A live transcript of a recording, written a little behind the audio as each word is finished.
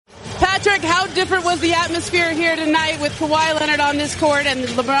Patrick, how different was the atmosphere here tonight with Kawhi Leonard on this court and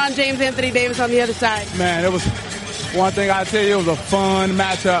LeBron James, Anthony Davis on the other side? Man, it was one thing I tell you, it was a fun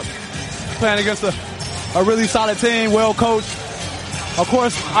matchup. Playing against a really solid team, well coached. Of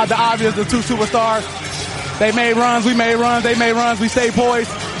course, the obvious, the two superstars. They made runs, we made runs, they made runs, we stayed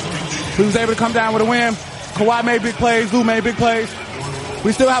poised. We was able to come down with a win. Kawhi made big plays, Lou made big plays.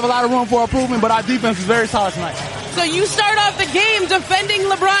 We still have a lot of room for improvement, but our defense is very solid tonight. So you start off the game defending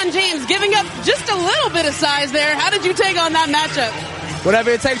LeBron James, giving up just a little bit of size there. How did you take on that matchup?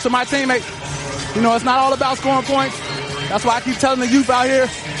 Whatever it takes for my teammate. You know, it's not all about scoring points. That's why I keep telling the youth out here,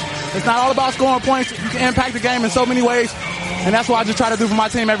 it's not all about scoring points. You can impact the game in so many ways, and that's what I just try to do for my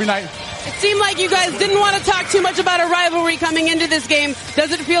team every night. It seemed like you guys didn't want to talk too much about a rivalry coming into this game.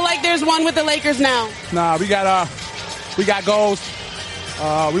 Does it feel like there's one with the Lakers now? Nah, we got goals.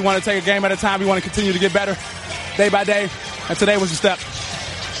 We want to take a game at a time. We want to continue to get better day by day, and today was a step.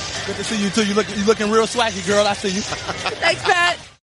 Good to see you, too. You're looking real swaggy, girl. I see you. Thanks, Pat.